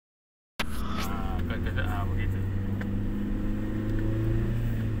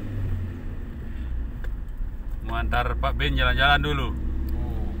Mau antar Pak Bein jalan-jalan dulu.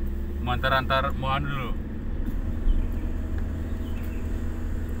 Mau antar mau anu dulu.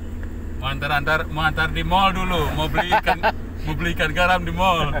 Mau antar di mall dulu. Mau beli ikan garam di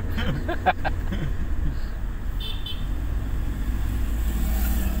mall.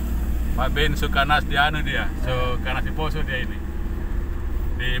 Pak Bein suka nas di anu dia, suka nas di Poso dia ini.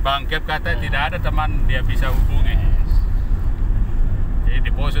 Di Bangkep katanya tidak ada teman dia bisa hubungi. Jadi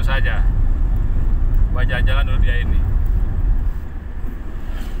di Poso saja. Jalan dulu dia ini.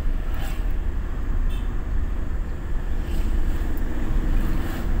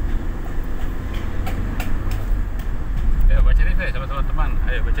 Ayo baca cerita ya sama teman-teman.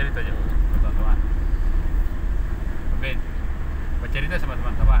 Ayo baca cerita aja sama teman-teman. Ben, baca cerita sama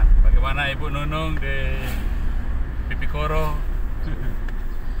teman-teman. Bagaimana Ibu Nunung di Pipikoro?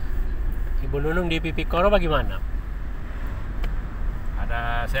 Ibu Nunung di Pipikoro bagaimana?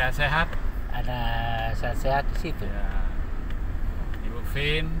 Ada sehat-sehat? Ada sehat-sehat di situ. Ya. Ibu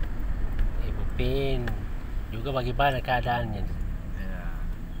Bein juga bagaimana keadaannya? Ya.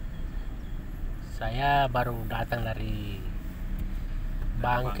 Saya baru datang dari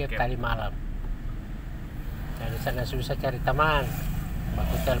Bangkep tadi malam. Dari sana susah cari teman.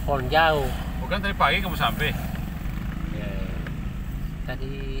 Aku telepon jauh. Bukan tadi pagi kamu sampai? Ya,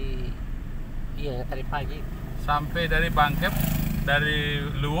 tadi pagi. Sampai dari Bangkep, dari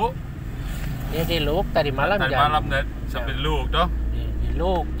Luwuk? Ya di Luwuk tadi malam. Tadi malam sampai di Luwuk toh? Di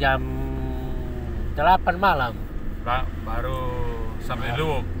Luwuk jam 8 malam. Baru sampai di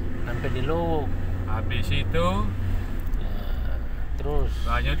Luwuk. Sampai di Luwuk. Habis itu terus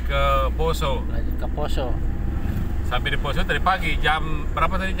lanjut ke Poso. Sampai di Poso tadi pagi jam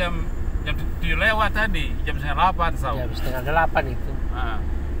berapa tadi? Jam 7 lewat tadi, jam setengah 8 tau. Jam setengah 8 itu.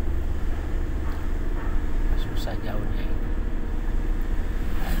 Susah jauhnya itu.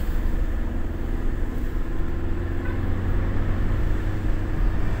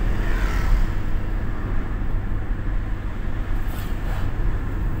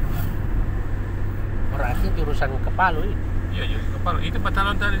 Berarti jurusan ke Palu ini? Iya, jurusan ke Palu. Itu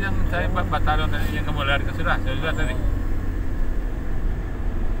batalion tadi yang kamu lihat ke sudah tadi.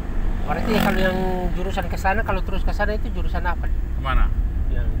 Berarti kalau yang jurusan ke sana, kalau terus ke sana itu jurusan apa? Kemana?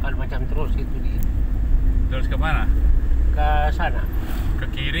 Yang kalau macam terus itu Terus ke mana? Ke sana. Ke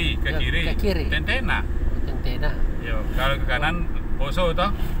kiri. Ke kiri. Tentena. Yo, kalau ke kanan Poso toh?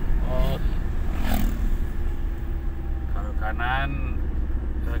 Oh. Kalau kanan,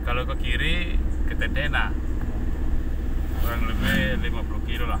 kalau ke kiri ke Tentena. Kurang lebih 50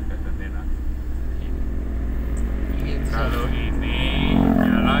 kilo lah ke Tentena. Kalau ini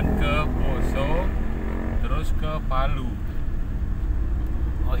jalan ke Poso, terus ke Palu.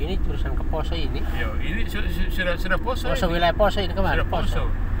 Oh ini jurusan ke Poso ini? Yo, ini sudah Poso. Poso wilayah Poso ini kemana? Sudah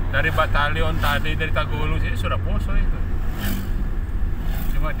Poso. Dari batalion tadi dari Tagolu sini sudah Poso itu.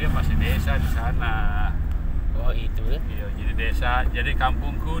 Cuma dia masih desa di sana. Oh itu ya? Iya, jadi desa. Jadi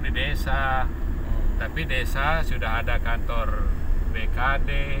kampungku di desa. Tapi desa sudah ada kantor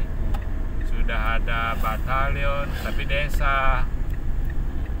BKD, sudah ada batalion, tapi desa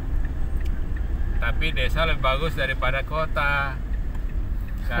lebih bagus daripada kota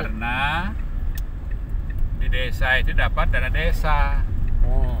karena di desa itu dapat dana desa.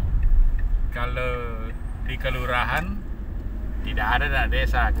 Kalau di kelurahan tidak ada dana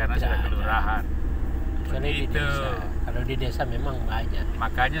desa karena sudah kelurahan. Begitu. Kalau di desa memang banyak.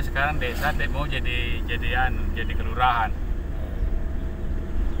 Makanya sekarang desa mau jadi kelurahan.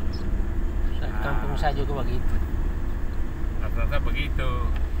 Kampung saya juga begitu. Rata-rata begitu.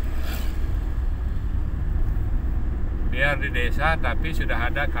 Biar di desa tapi sudah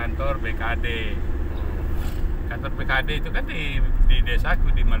ada kantor BKD. Kantor BKD itu kan di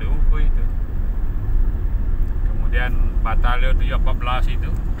desaku di Maluku itu. Kemudian batalion 714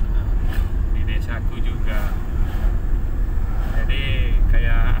 itu di desaku juga. Jadi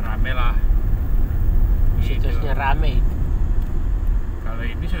kayak rame lah. Situsnya rame itu. Kalau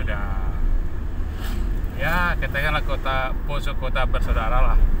ini sudah ya katakanlah Poso kota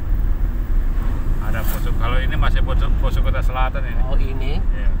bersaudara lah. Ada Poso. Kalau ini masih Poso kota selatan ini. Oh ini?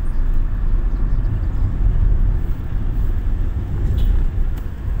 Ya.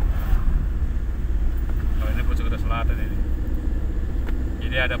 Kalau ini Poso kota selatan ini.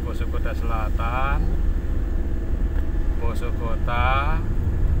 Jadi ada Poso kota selatan, Poso kota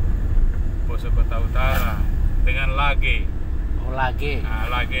utara dengan Lage. Oh Lage. Nah,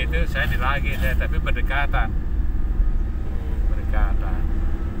 Lage itu saya di Lage tapi berdekatan.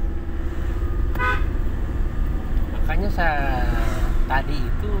 Makanya saya tadi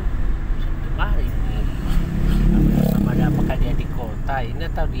itu kemarin nih sama ada apakah dia di kota kota ini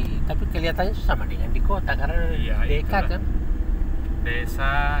atau tapi kelihatannya sama dengan di kota karena Iya, dekat itulah. kan.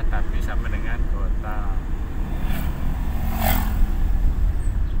 Desa tapi sama dengan kota.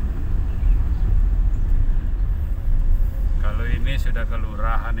 Kalau ini sudah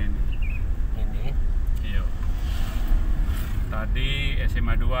kelurahan ini. Ini Iya. Tadi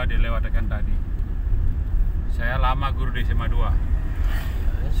SMA 2 dilewatkan tadi. Saya lama guru di SMA 2.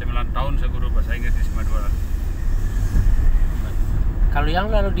 9 tahun saya guru bahasa Inggris di SMA 2. kalau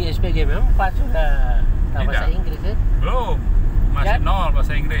yang lalu di SPG memang Pak sudah tahu bahasa Tidak. Inggris ya? Belum, masih Ya. nol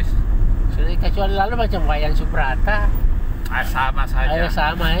bahasa Inggris. Sudah kecuali lalu macam Wayan Subrata. Sama saja. Ayo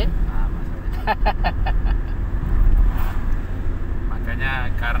sama ya. Sama saja. Makanya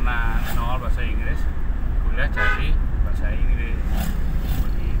karena nol bahasa Inggris, kuliah cari bahasa Inggris.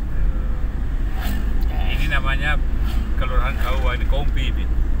 Begitu. Ini namanya kelurahan Kaua, ini Kompi ini.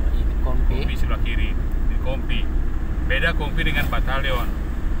 Ini kompi. Kompi sebelah kiri. Ini Kompi. Beda Kompi dengan batalion.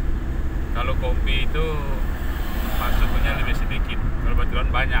 Kalau Kompi itu masuknya lebih sedikit, kalau batalion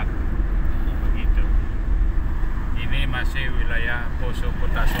banyak. Begitu. Ini masih wilayah Poso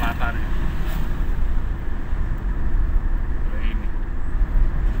Kota Selatan. Ini.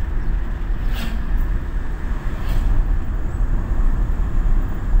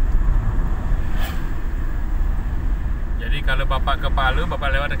 Jadi kalau Bapak ke Palu,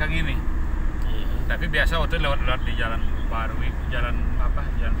 Bapak lewat dekat ini. Iya. Tapi biasa waktu lewat di jalan baru, jalan apa?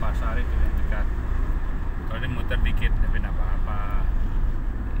 Jalan pasar itu yang dekat. Kalau ini muter dikit, tapi tidak apa-apa.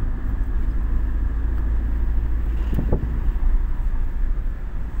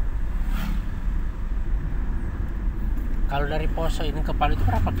 Kalau dari Poso ini ke Palu itu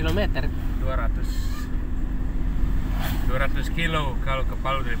berapa kilometer? 200 kilo kalau ke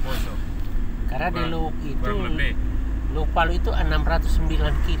Palu dari Poso. Karena di Luk itu kurang lebih. Luk Palu itu 609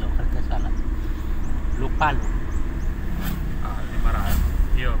 kilo kalau tidak salah. Luk Palu.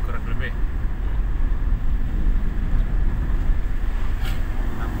 500. Iya, kurang lebih.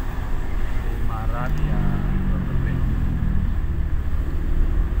 500 ya, kurang lebih.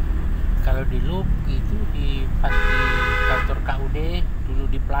 Kalau di Luk itu pas di kantor KUD dulu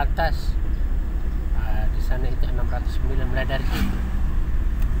di Plantas. Di sana itu 609 mulai dari situ.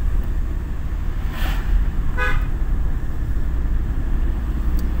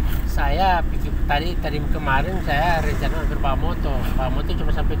 Saya pikir tadi kemarin saya rencana hampir bawa motor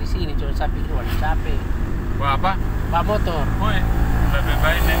cuma sampai di sini, cuma sampai di Wali capek. Wah, apa? Bawa motor. Woi, lebih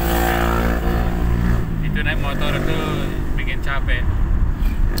baik naik mobil. Itu naik motor itu bikin capek.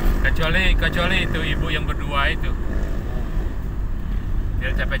 Kecuali itu ibu yang berdua itu. Dia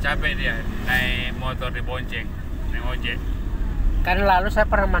capek-capek dia naik motor dibonceng, naik ojek. Kan lalu saya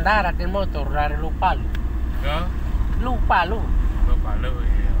pernah mendarat di motor dari Lupalu. Ke Lupalu. Palu.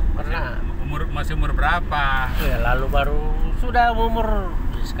 Iya. Pernah. Masih umur berapa? Ya, lalu baru sudah umur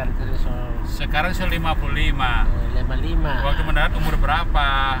Sekarang 55. 55. Waktu mendarat umur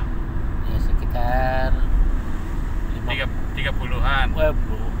berapa? Ya sekitar 30-an.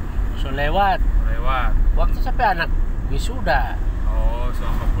 So lewat. Lewat. Waktu sampai anak wisuda. Oh,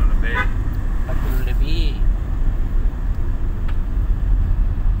 40 lebih. 40 lebih.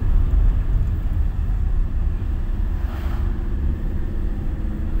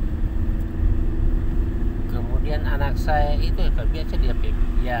 Kemudian anak saya itu biasa dia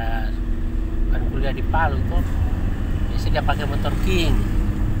kan kuliah di Palu tuh, biasa dia pakai motor King.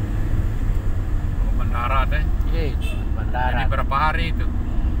 Oh, mendarat Jadi Jadi bandara. berapa hari itu?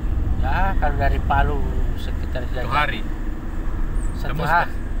 Ya kan dari Palu sekitar Satu hari. Satu Tembus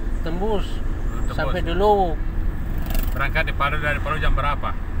hari tembus Tembus. sampai dulu Berangkat dari Palu jam berapa?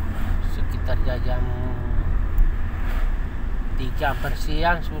 sekitar jam 3 per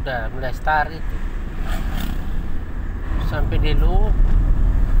siang sudah mulai start itu. Sampai di Lu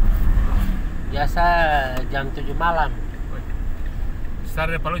biasa jam 7 malam. Start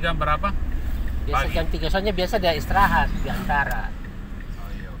dari Palu jam berapa? Biasa Pagi. jam 3 soalnya biasa dia istirahat di antara. Oh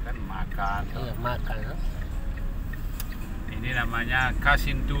iya kan makan. Iya makan. Ini namanya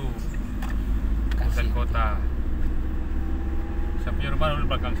Kasintu, pusat Kasih. kota. Saya punya rumah dulu di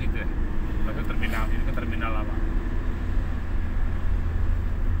belakang situ ya. Belakang terminal, ini kan terminal lama.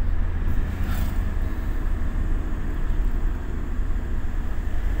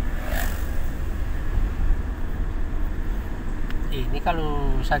 Ini kalau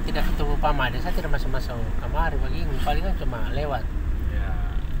saya tidak ketemu Pak Made, saya tidak masuk kamar begini, palingan cuma lewat. Ya,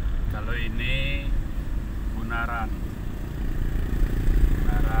 kalau ini Bunaran.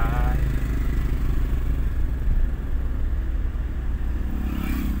 Bunaran.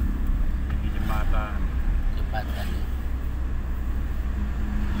 Ini jembatan. Jembatan.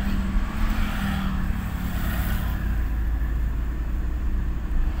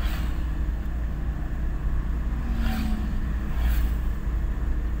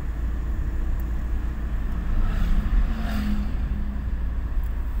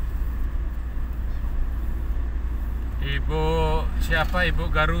 Ibu siapa?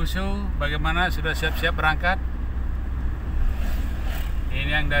 Ibu Garusu, bagaimana, sudah siap-siap berangkat?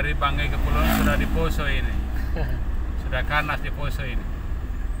 Ini yang dari Banggai ke Pulau sudah di Poso ini. Sudah kanas di Poso ini.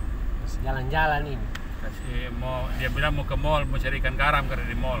 Jalan-jalan ini. Kasih mau, dia bilang mau ke mall, mau cari ikan garam karena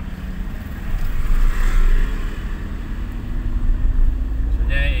di mall.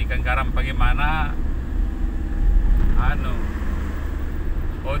 Maksudnya ikan garam bagaimana?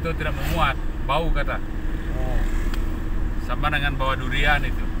 Oh itu tidak memuat, bau kata. Oh. Sama dengan bawa durian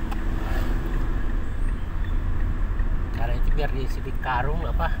itu. Karena itu biar diisi di karung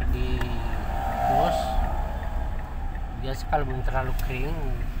apa di bos. Biasa kalau belum terlalu kering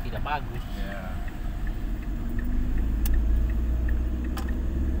tidak bagus. Ya.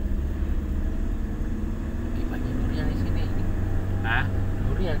 Banyak durian di sini. Hah?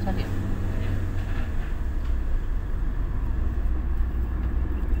 Durian saja.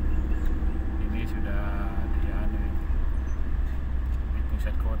 Ini sudah di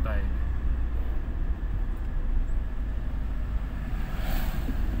pusat kota ini.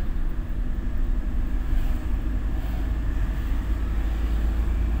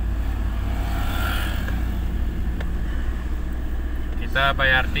 Kita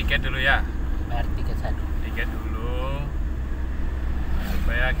bayar tiket dulu ya. Bayar tiket satu. Tiket dulu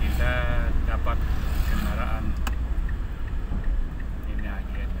supaya kita dapat kendaraan ini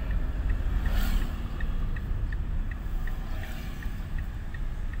agennya.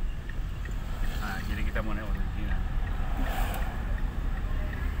 Nah, jadi kita mau naik Argentina.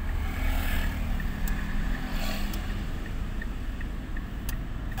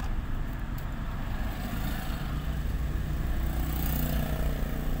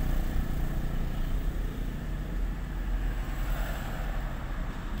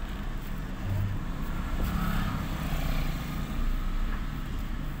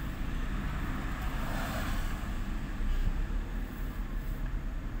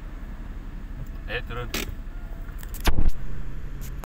 Turun.